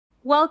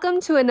Welcome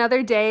to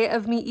another day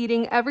of me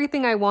eating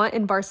everything I want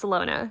in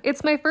Barcelona.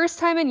 It's my first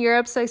time in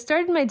Europe, so I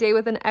started my day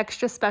with an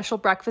extra special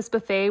breakfast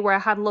buffet where I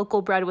had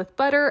local bread with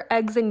butter,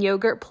 eggs, and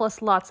yogurt,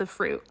 plus lots of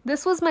fruit.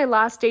 This was my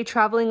last day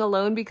traveling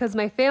alone because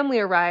my family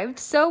arrived,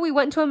 so we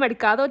went to a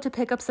mercado to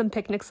pick up some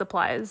picnic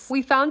supplies.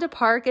 We found a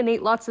park and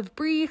ate lots of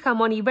brie,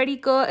 jamón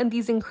ibérico, and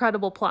these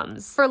incredible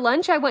plums. For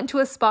lunch, I went to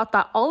a spot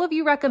that all of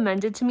you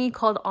recommended to me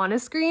called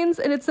Honest Greens,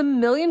 and it's a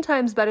million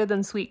times better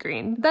than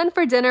Sweetgreen. Then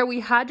for dinner, we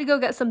had to go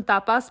get some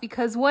tapas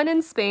because when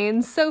in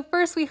Spain, so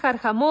first we had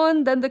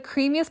jamón, then the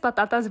creamiest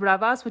patatas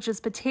bravas, which is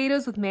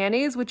potatoes with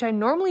mayonnaise, which I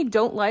normally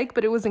don't like,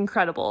 but it was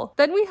incredible.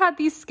 Then we had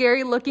these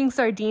scary looking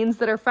sardines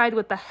that are fried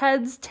with the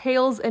heads,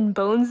 tails, and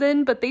bones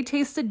in, but they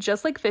tasted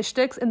just like fish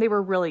sticks and they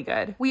were really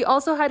good. We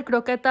also had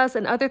croquetas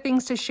and other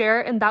things to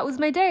share, and that was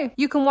my day.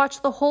 You can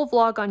watch the whole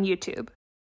vlog on YouTube.